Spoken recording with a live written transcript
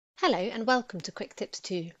Hello and welcome to Quick Tips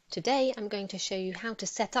 2. Today I'm going to show you how to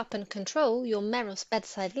set up and control your Meross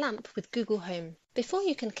bedside lamp with Google Home. Before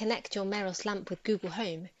you can connect your Meross lamp with Google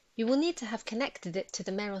Home, you will need to have connected it to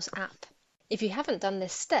the Meross app. If you haven't done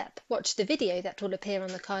this step, watch the video that will appear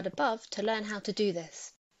on the card above to learn how to do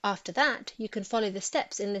this. After that, you can follow the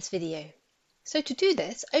steps in this video. So to do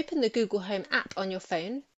this, open the Google Home app on your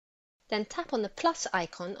phone, then tap on the plus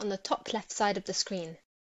icon on the top left side of the screen.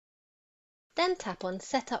 Then tap on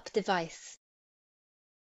Set up device.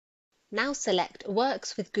 Now select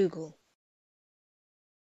Works with Google.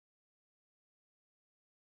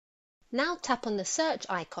 Now tap on the search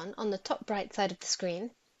icon on the top right side of the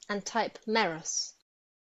screen and type Meross.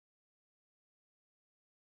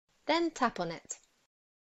 Then tap on it.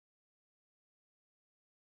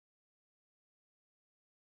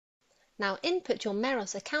 Now input your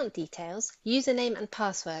Meross account details, username and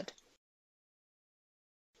password.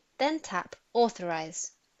 Then tap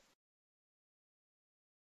Authorise.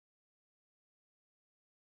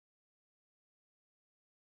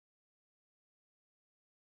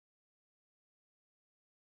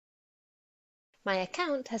 My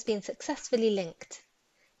account has been successfully linked.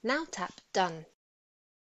 Now tap Done.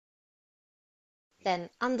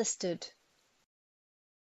 Then Understood.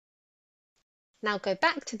 Now go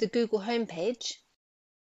back to the Google homepage.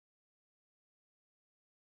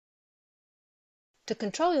 To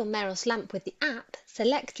control your Meross lamp with the app,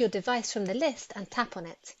 select your device from the list and tap on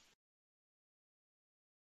it.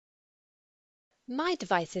 My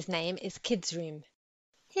device's name is Kids Room.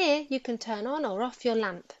 Here you can turn on or off your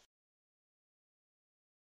lamp.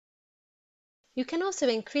 You can also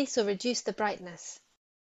increase or reduce the brightness.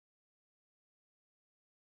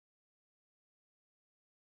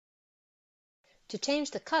 To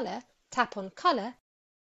change the colour, tap on Colour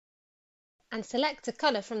and select a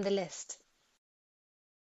colour from the list.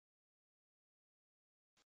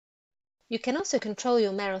 You can also control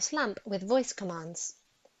your Meross lamp with voice commands.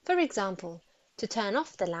 For example, to turn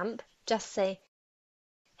off the lamp, just say,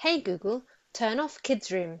 "Hey Google, turn off Kids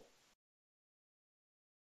Room."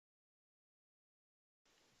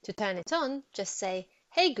 To turn it on, just say,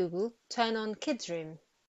 "Hey Google, turn on Kids Room."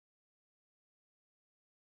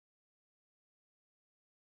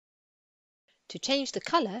 To change the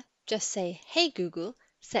colour, just say, "Hey Google,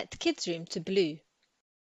 set Kids Room to blue."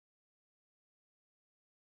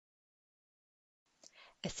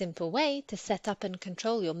 A simple way to set up and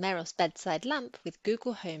control your Meross bedside lamp with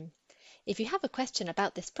Google Home. If you have a question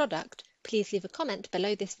about this product, please leave a comment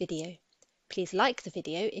below this video. Please like the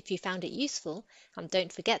video if you found it useful, and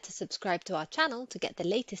don't forget to subscribe to our channel to get the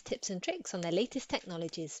latest tips and tricks on the latest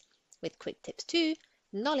technologies. With Quick Tips 2,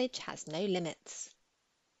 knowledge has no limits.